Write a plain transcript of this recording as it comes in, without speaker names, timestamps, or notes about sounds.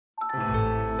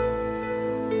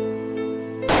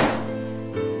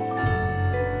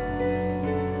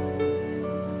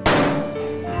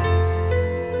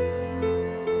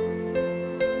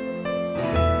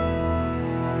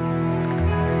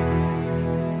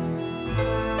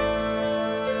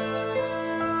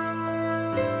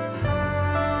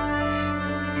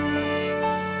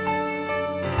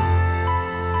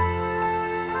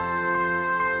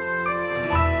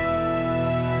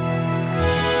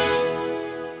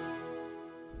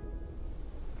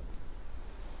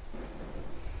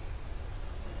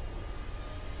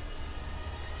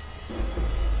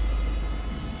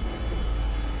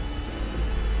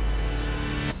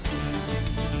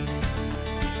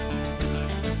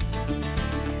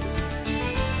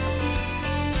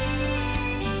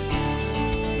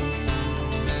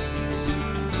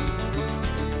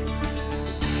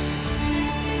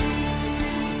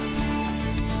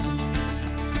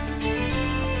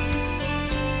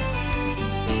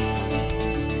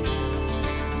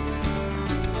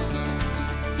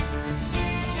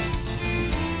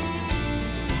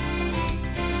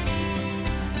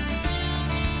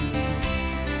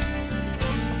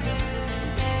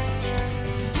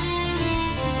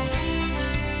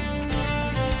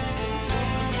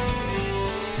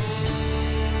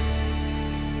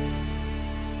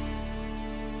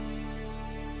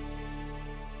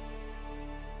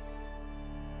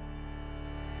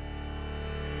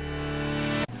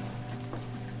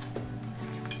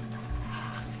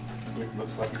It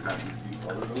looks like it might be a few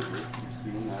colors over it. You're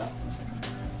seeing that.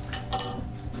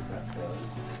 That does.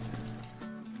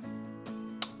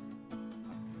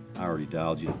 I already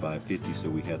dialed you to 550, so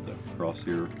we had the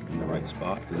crosshair in the right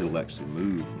spot because it'll actually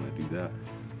move when I do that.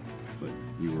 But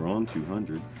you were on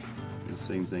 200. The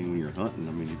same thing when you're hunting.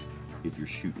 I mean, if you're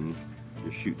shooting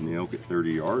the elk at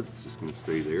 30 yards, it's just going to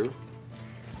stay there.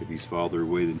 If he's farther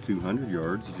away than 200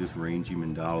 yards, you just range him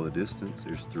and dial the distance.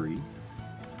 There's 3,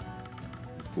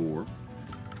 4.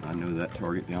 I know that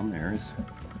target down there is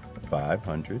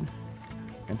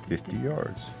 550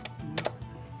 yards.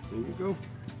 There you go.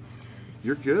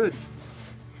 You're good.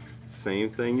 Same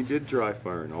thing you did dry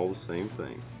firing, all the same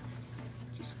thing.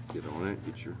 Just get on it,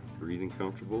 get your breathing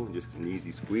comfortable, and just an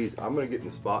easy squeeze. I'm gonna get in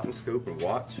the spotting scope and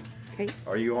watch. Okay.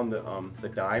 Are you on the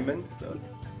diamond?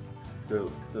 The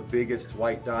biggest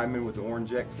white diamond with the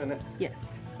orange X in it?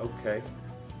 Yes. Okay.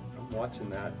 I'm watching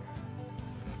that.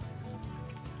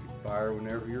 Fire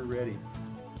whenever you're ready.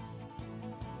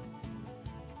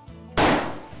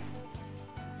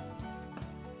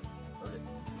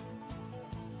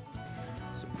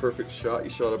 It's a perfect shot. You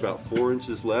shot about 4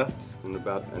 inches left and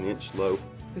about an inch low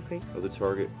of the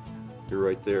target. You're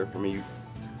right there. I mean,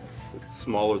 it's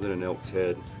smaller than an elk's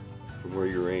head from where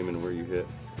you're aiming, where you hit.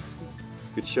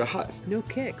 Good shot. No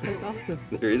kick. That's awesome.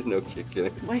 There is no kick in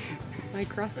it. My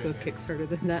crossbow kicks harder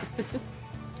than that.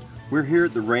 We're here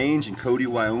at the range in Cody,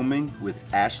 Wyoming with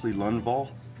Ashley Lundvall.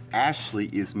 Ashley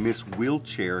is Miss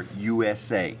Wheelchair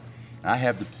USA. I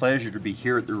have the pleasure to be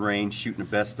here at the range shooting a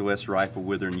Best of the West rifle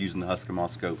with her and using the Husky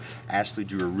scope. Ashley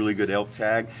drew a really good elk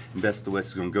tag, and Best of the West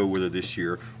is going to go with her this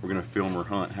year. We're going to film her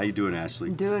hunt. How you doing, Ashley?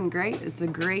 Doing great. It's a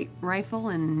great rifle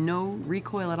and no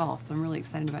recoil at all, so I'm really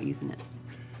excited about using it.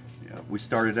 Yeah, we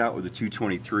started out with a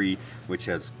 223, which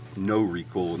has no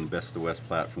recoil in the Best of the West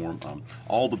platform.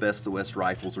 All the Best of the West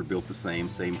rifles are built the same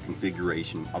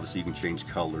configuration. Obviously, you can change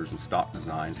colors and stock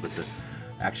designs, but the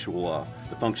actual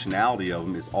the functionality of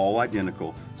them is all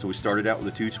identical. So we started out with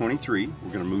a 223.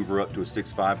 We're going to move her up to a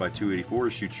 6.5 by 284 to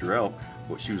shoot your elk.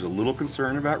 But she was a little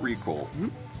concerned about recoil,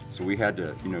 so we had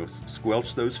to,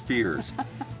 squelch those fears.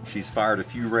 She's fired a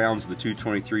few rounds with the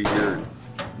 223 here. And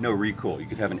no recoil. You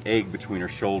could have an egg between her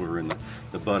shoulder and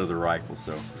the butt of the rifle.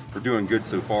 So we're doing good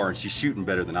so far, and she's shooting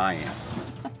better than I am.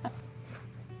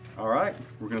 All right,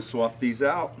 we're going to swap these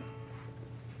out.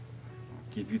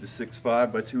 Give you the 6.5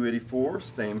 by 284,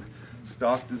 same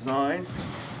stock design,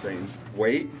 same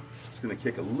weight. It's going to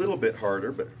kick a little bit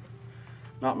harder, but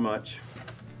not much.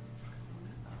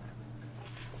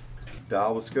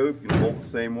 Dial the scope, you can bolt the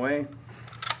same way.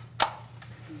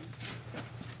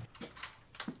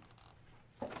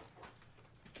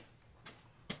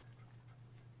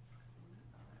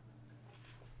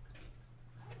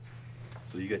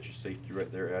 So you got your safety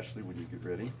right there, Ashley, when you get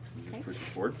ready. You just push it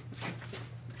forward.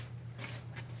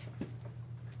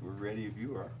 We're ready if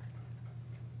you are.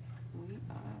 We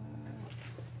are.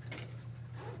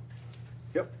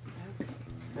 Yep.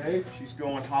 Okay, she's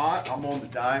going hot. I'm on the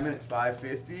diamond at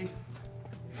 550.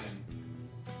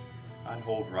 I'd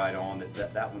hold right on it.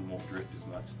 That one won't drift as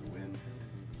much, the wind.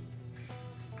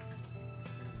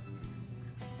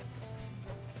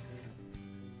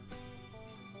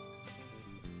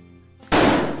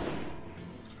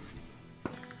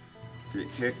 See it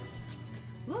kick?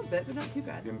 A little bit, but not too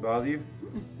bad. Didn't bother you?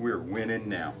 We're winning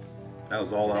now. That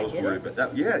was all I was worried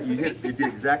about. Yeah, you did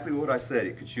exactly what I said.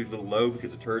 It could shoot a little low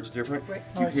because the turret's different.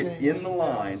 You hit in the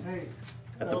line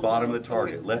at the bottom of the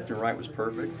target. Left and right was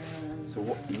perfect.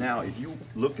 So now, if you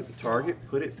look at the target,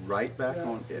 put it right back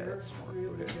on. Yeah, that's smart.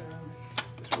 Go ahead.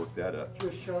 Let's work that up.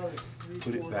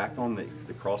 Put it back on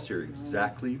the crosshair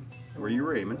exactly where you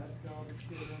were aiming,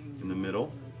 in the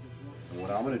middle. And what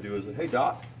I'm going to do is, hey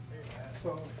Doc,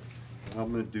 what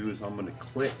I'm going to do is I'm going to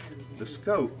click the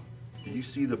scope. Do you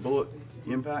see the bullet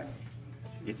impact?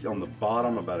 It's on the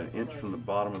bottom, about an inch from the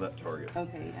bottom of that target.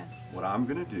 Okay, yeah. What I'm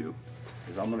going to do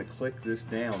is I'm going to click this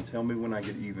down. Tell me when I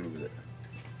get even with it.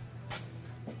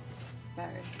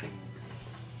 Sorry.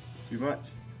 Too much?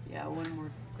 Yeah, one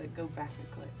more click. Go back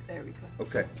and click. There we go.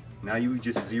 Okay. Now you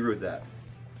just zeroed that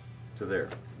to there.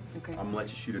 Okay. I'm going to let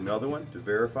you shoot another one to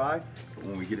verify. But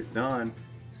when we get it done,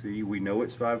 see, we know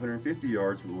it's 550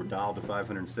 yards, but we're dialed to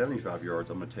 575 yards.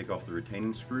 I'm going to take off the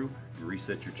retaining screw and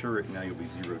reset your turret. Now you'll be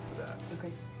zeroed for that.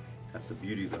 Okay. That's the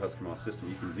beauty of the Husky system.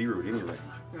 You can zero at any range.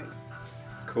 Right.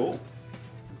 Cool.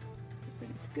 But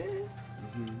it's good.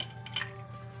 Just going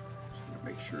to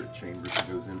make sure it chambers and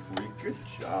goes in for you. Good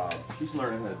job. She's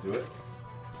learning how to do it.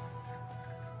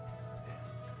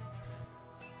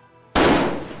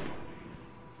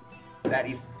 That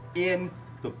is in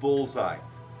the bullseye.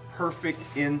 Perfect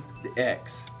in the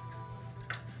X.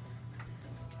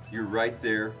 You're right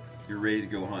there. You're ready to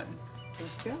go hunting.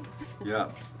 Let's go. Yeah.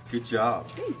 Good job.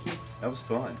 Thank you. That was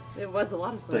fun. It was a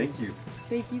lot of fun. Thank you.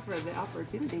 Thank you for the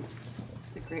opportunity.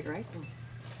 It's a great rifle.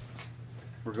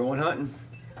 We're going hunting.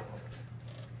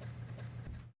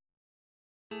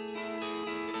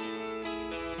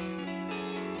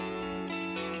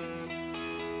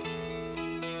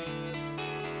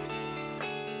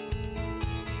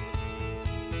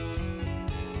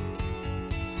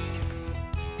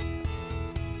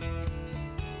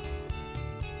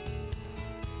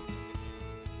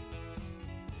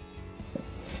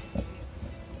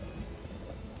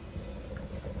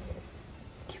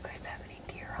 Do you guys have any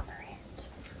deer on the ranch?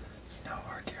 No,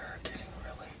 our deer are getting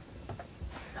really,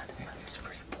 I think it's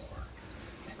pretty poor.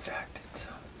 In fact, it's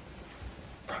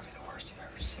probably the worst you've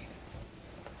ever seen it.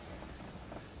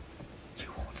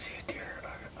 You won't see a deer,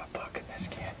 a buck in this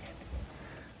canyon.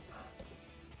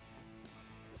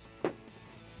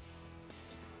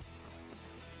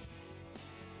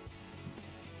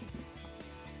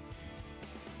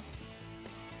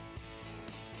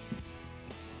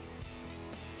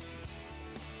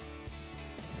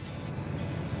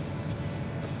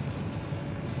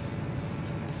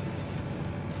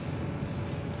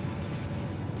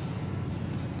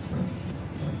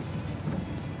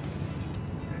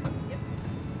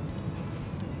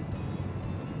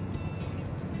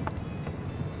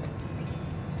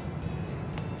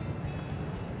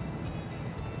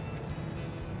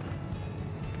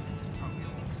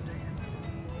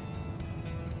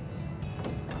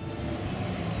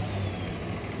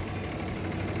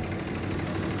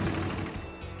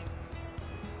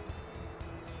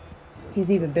 'He's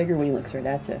even bigger when he looks right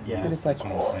at you. Yeah, And it's like, That's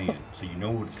what I'm saying. So you know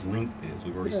what its length is.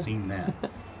 We've already seen that.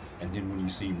 And then when you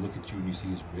see him look at you and you see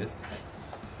his width,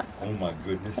 oh my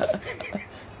goodness.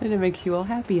 and it makes you all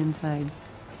happy inside.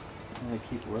 I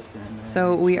keep looking.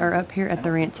 So we are up here at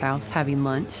the ranch house having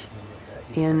lunch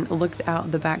and looked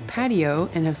out the back patio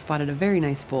and have spotted a very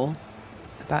nice bull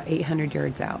about 800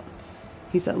 yards out.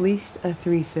 He's at least a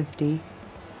 350.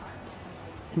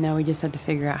 And now we just have to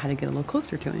figure out how to get a little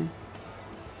closer to him.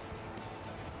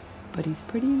 But he's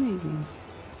pretty amazing.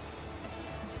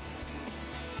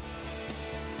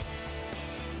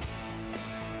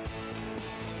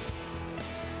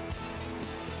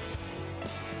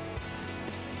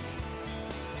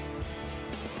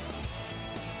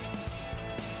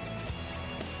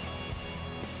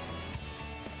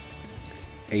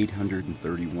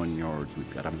 .831 yards. We've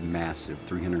got a massive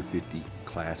 350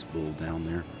 class bull down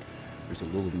there. There's a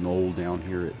little knoll down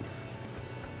here at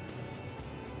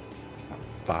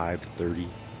 530.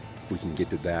 If we can get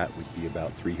to that, we'd be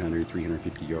about 300,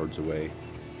 350 yards away.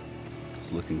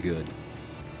 It's looking good.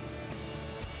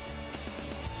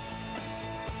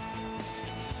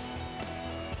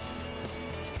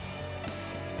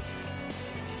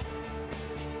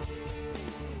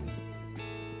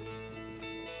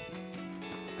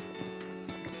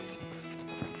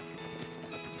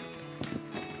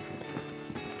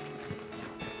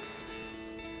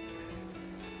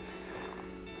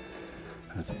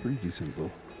 That's a pretty decent bull.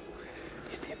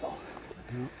 Decent bull.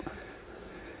 Yeah.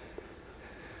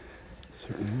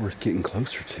 Certainly worth getting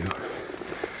closer to.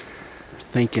 We're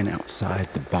thinking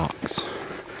outside the box.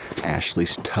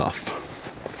 Ashley's tough.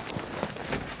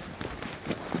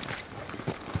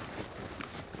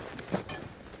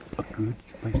 A good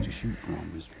place to shoot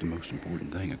from is the most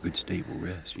important thing. A good stable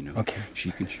rest, you know. Okay.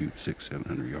 She can shoot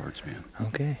 600-700 yards, man.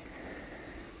 Okay.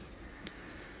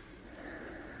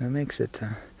 That makes it,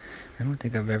 I don't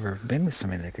think I've ever been with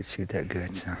somebody that could shoot that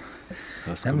good, so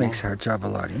that makes our job a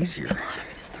lot easier. A lot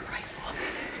of it is the rifle.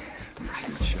 The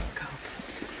rifle scope.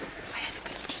 I had a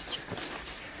good teacher.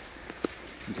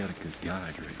 You got a good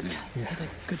guide right now. Yes, and a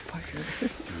good partner. All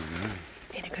right.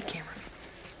 And a good cameraman.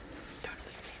 Don't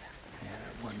leave me that.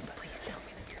 Yeah, one. Just please tell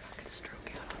me that you're not going to stroke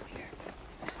out on me here.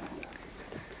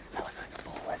 That looks like a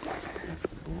bull right there. That's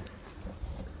the bull.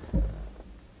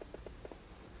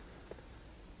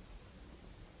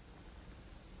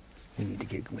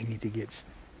 We need to get,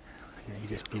 yeah, you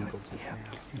just bugled just now.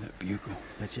 That bugle.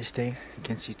 Let's just stay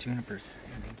against these junipers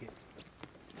and then get.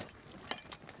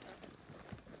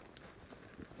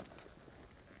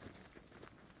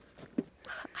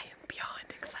 I am beyond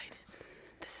excited.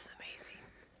 This is amazing.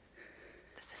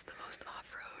 This is the most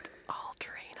off-road,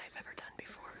 all-terrain I've ever done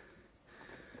before.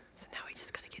 So now we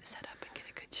just gotta get set up and get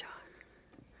a good shot.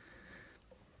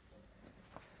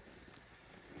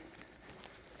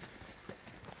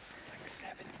 It's like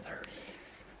 730.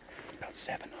 About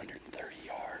 730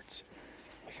 yards.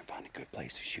 We can find a good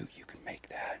place to shoot. You can make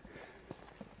that.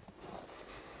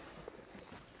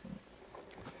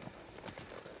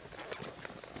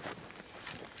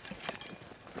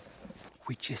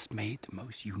 We just made the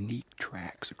most unique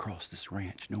tracks across this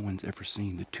ranch. No one's ever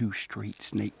seen the 2 straight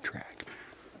snake track.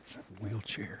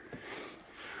 Wheelchair.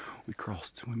 We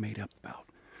made up about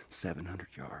 700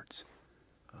 yards.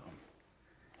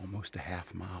 Almost a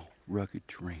half mile, rugged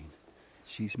terrain.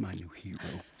 She's my new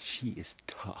hero. She is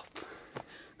tough.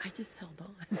 I just held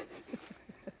on.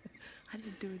 I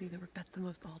didn't do it either, but that's the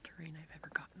most all-terrain I've ever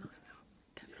gotten on,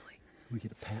 though. Definitely. We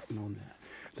get a patent on that.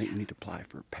 I think we need to apply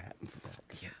for a patent for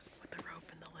that. Yeah, with the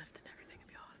rope and the lift and everything, it'd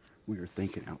be awesome. We are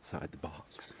thinking outside the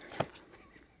box.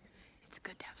 It's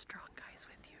good to have strong guys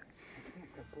with you.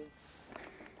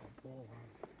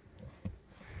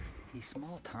 He's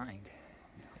small-tined,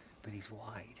 but he's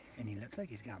wide, and he looks like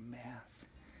he's got mass.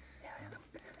 Yeah.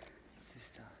 It's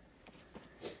just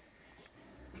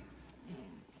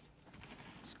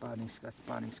spotting scope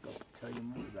will tell you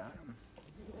more about him.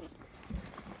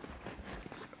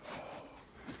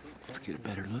 Let's get a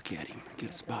better look at him.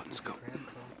 Get a spotting scope.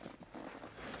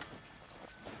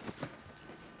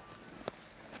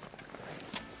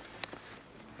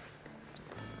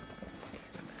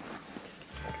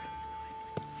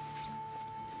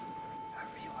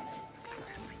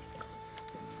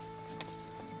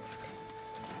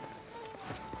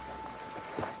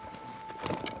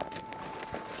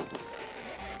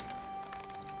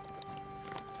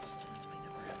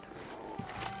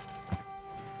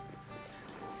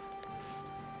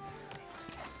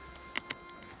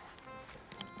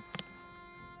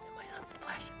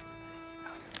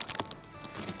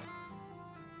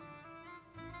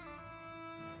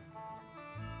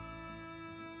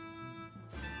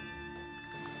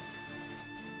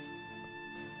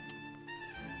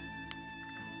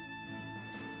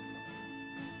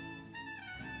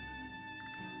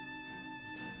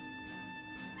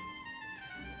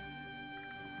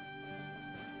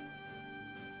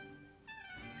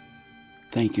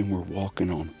 Thinking we're walking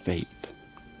on faith.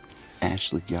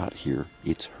 Ashley got here.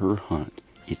 It's her hunt.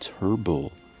 It's her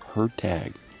bull, her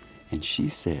tag, and she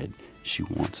said she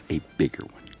wants a bigger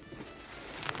one.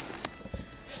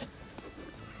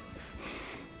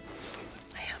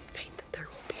 I have faith that there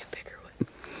will be a bigger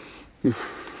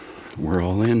one. We're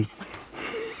all in.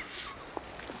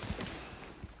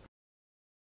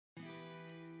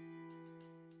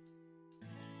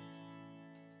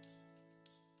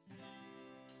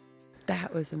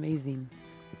 That was amazing.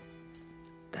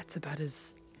 That's about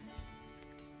as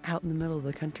out in the middle of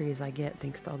the country as I get,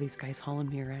 thanks to all these guys hauling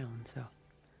me around. So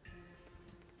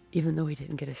even though we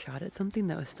didn't get a shot at something,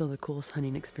 that was still the coolest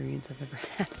hunting experience I've ever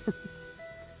had.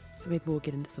 So maybe we'll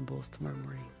get into some bulls tomorrow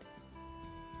morning.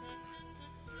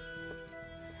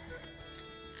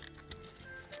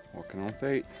 Walking on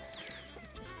faith.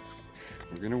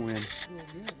 We're gonna win.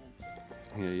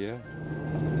 Yeah.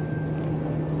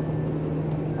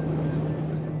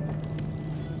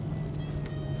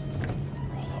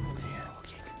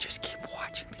 Just keep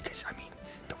watching because, I mean,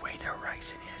 the way they're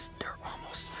rising is they're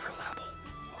almost your level.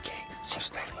 Okay? So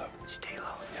stay low. Stay low.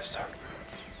 Yes, sir.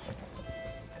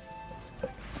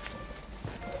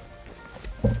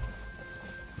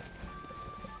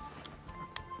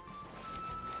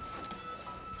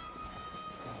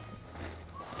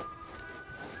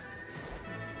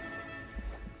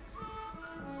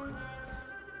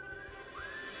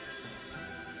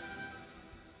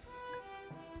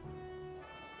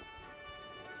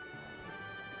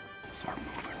 Start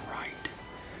moving right.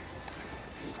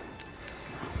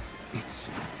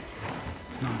 It's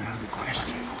not out of the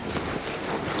question.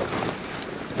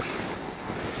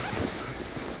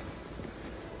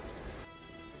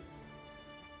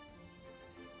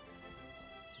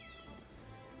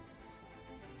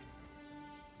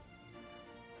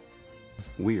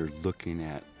 We are looking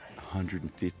at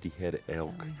 150 head of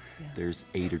elk. Yeah. There's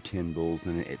 8 or 10 bulls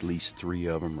in it. At least 3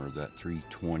 of them are that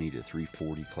 320 to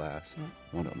 340 class. Yeah.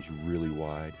 One of them's really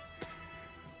wide.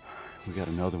 We got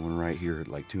another one right here at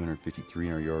like 250,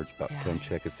 300 yards, about to come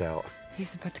check us out.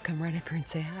 He's about to come right up here and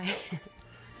say hi.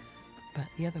 But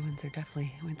the other ones are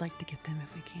definitely, we'd like to get them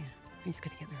if we can. We just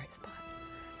gotta get in the right spot.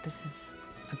 This is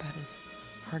about as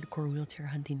hardcore wheelchair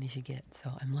hunting as you get, so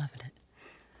I'm loving it.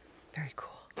 Very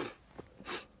cool.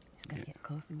 Just gotta get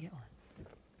close and get one.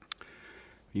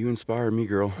 You inspire me,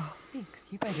 girl. Oh, thanks.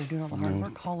 You guys are doing all the hard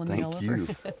work hauling me all over.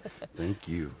 Thank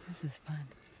you. This is fun.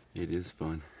 It is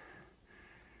fun.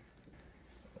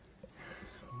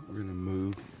 We're gonna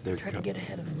move. Try to get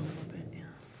ahead of them a little bit, yeah.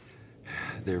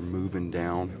 They're moving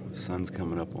down. The sun's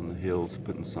coming up on the hills,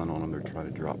 putting sun on them. They're trying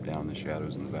to drop down the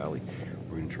shadows in the valley.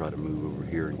 We're gonna try to move over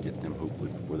here and get them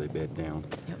hopefully before they bed down.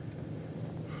 Yep.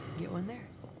 Get one there.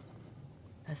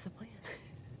 That's the plan.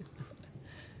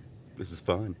 This is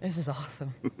fun. This is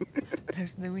awesome.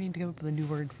 We need to come up with a new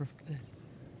word for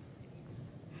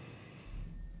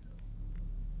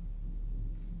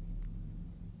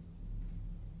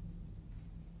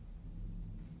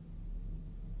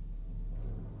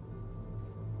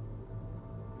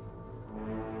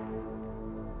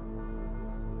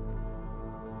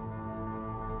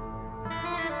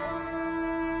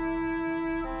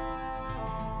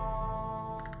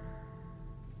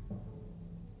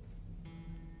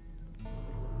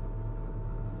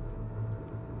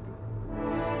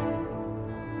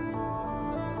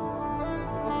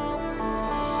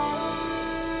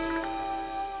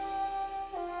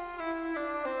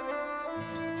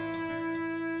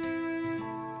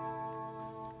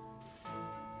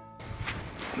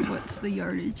What's the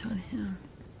yardage on him?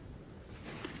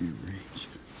 Range.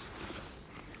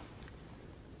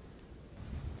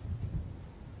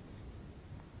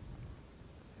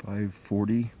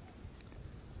 $540,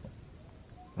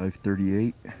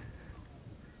 $538,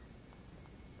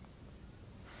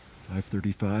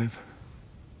 $535.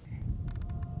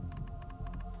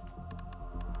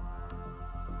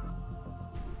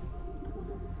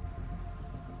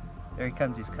 There he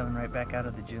comes. He's coming right back out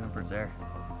of the junipers there.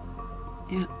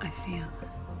 Yeah, I see him.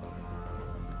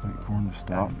 Wait for him to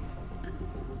stop.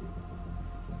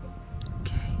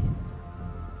 Okay.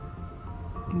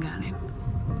 Got him.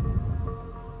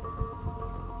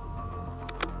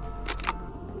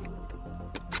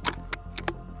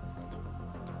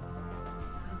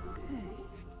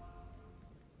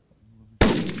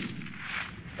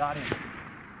 Got him.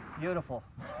 Beautiful.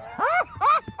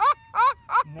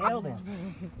 Nailed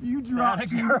him. You dropped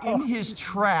him in his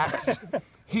tracks.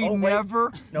 He Oh, wait.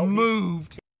 never No, he-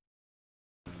 moved.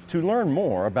 To learn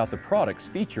more about the products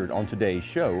featured on today's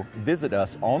show, visit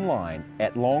us online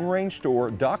at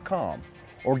longrangestore.com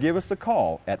or give us a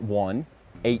call at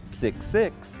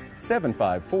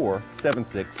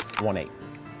 1-866-754-7618.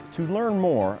 To learn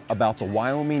more about the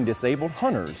Wyoming Disabled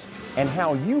Hunters and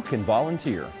how you can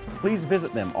volunteer, please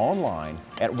visit them online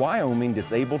at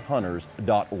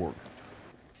wyomingdisabledhunters.org.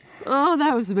 Oh,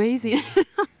 that was amazing.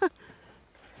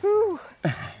 Whew.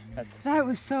 That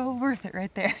was so worth it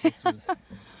right there.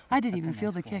 I didn't even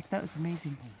feel the kick. That was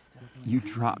amazing. You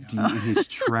dropped him in his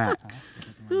tracks.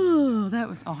 Oh, that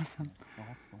was awesome.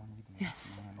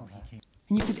 Yes.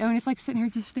 And you could, I mean, it's like sitting here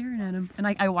just staring at him. And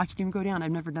I watched him go down.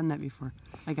 I've never done that before.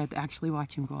 I got to actually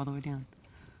watch him go all the way down.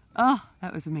 Oh,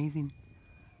 that was amazing.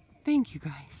 Thank you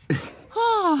guys.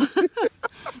 Oh,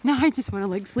 now I just want to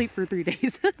like sleep for 3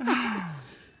 days.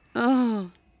 Oh,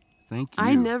 Thank you.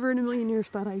 I never in a million years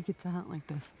thought I'd get to hunt like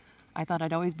this. I thought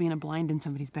I'd always be in a blind in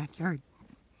somebody's backyard.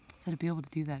 So to be able to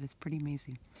do that is pretty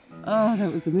amazing. Oh,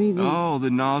 that was amazing. Oh, the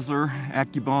Nosler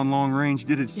Accubon long range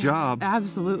did its Yes, job.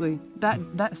 Absolutely.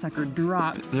 That sucker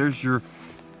dropped. There's your,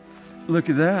 look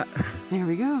at that. There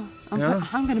we go. I'm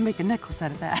gonna make a necklace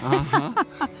out of that. Uh-huh.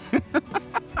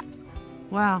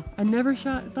 Wow, I never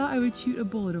thought I would shoot a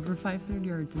bullet over 500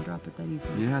 yards and drop it that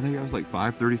easily. Yeah, I think I was like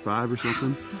 535 or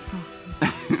something.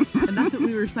 That's awesome. And that's what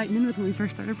we were sighting in with when we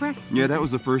first started practicing. Yeah, that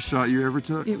was the first shot you ever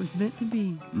took. It was meant to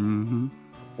be. Mm-hmm.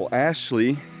 Well,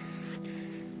 Ashley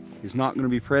is not going to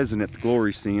be present at the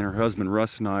glory scene. Her husband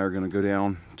Russ and I are going to go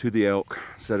down to the elk,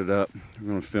 set it up. We're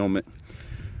going to film it.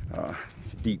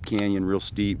 It's a deep canyon, real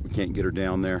steep. We can't get her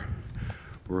down there.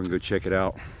 We're going to go check it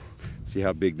out, see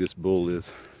how big this bull is.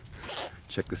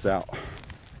 Check this out.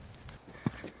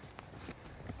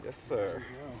 Yes, sir.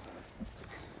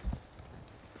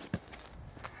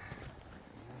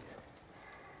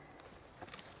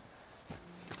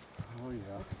 Oh,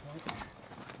 yeah.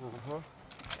 Uh-huh.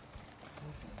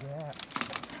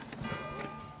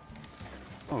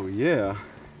 Oh, yeah.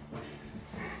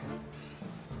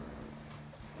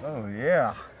 Oh,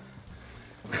 yeah.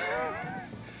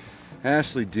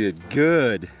 Ashley did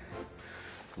good.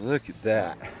 Look at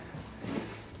that.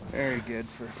 Very good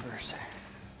for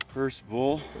First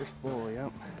bull. first bull,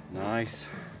 yep. Nice.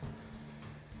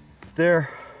 There.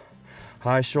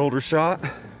 High shoulder shot.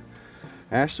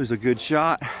 Ashley's a good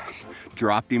shot.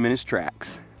 Dropped him in his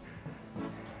tracks.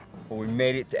 Well, we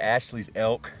made it to Ashley's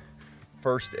elk.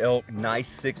 First elk, nice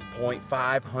 6 point,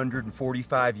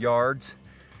 545 yards.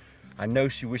 I know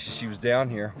she wishes she was down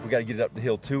here. We got to get it up the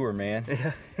hill to her, man.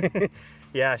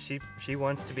 Yeah, she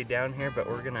wants to be down here, but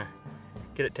we're gonna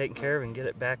get it taken care of and get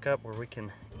it back up where we can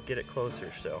get it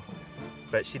closer. So,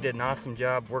 but she did an awesome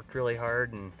job, worked really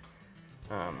hard, and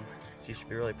she should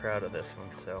be really proud of this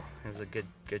one. So it was a good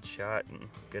shot and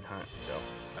good hunt. So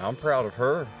I'm proud of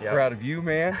her. Yep. Proud of you,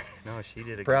 man. no, she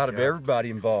did a Proud good of job. everybody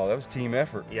involved. That was a team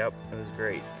effort. Yep, it was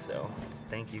great. So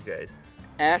thank you guys.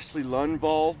 Ashley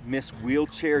Lundvall, Miss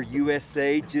Wheelchair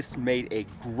USA, just made a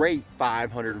great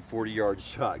 540-yard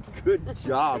shot. Good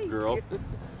job, girl.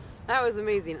 That was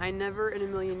amazing. I never in a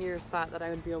million years thought that I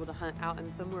would be able to hunt out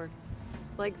in somewhere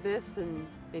like this and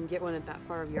get one at that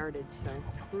far of yardage. So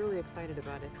I'm really excited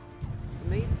about it.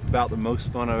 Amazing. About the most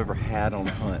fun I've ever had on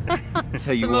a hunt. I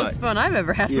tell you The what, most fun I've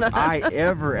ever had. if I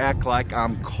ever act like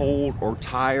I'm cold or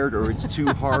tired or it's too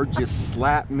hard, just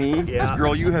slap me. 'Cause, Yeah.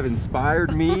 girl, you have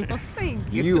inspired me.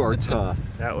 Thank you. You are tough.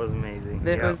 That was amazing.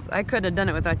 It Yep. was. I couldn't have done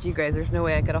it without you guys. There's no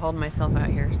way I could have hauled myself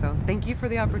out here. So thank you for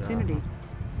the opportunity.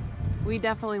 We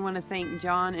definitely want to thank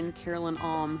John and Carolyn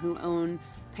Alm, who own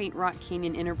Paint Rock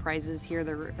Canyon Enterprises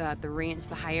here at the ranch,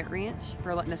 the Hyatt Ranch,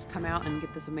 for letting us come out and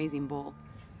get this amazing bull.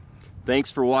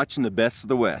 Thanks for watching the Best of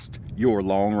the West, your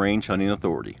long-range hunting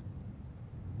authority.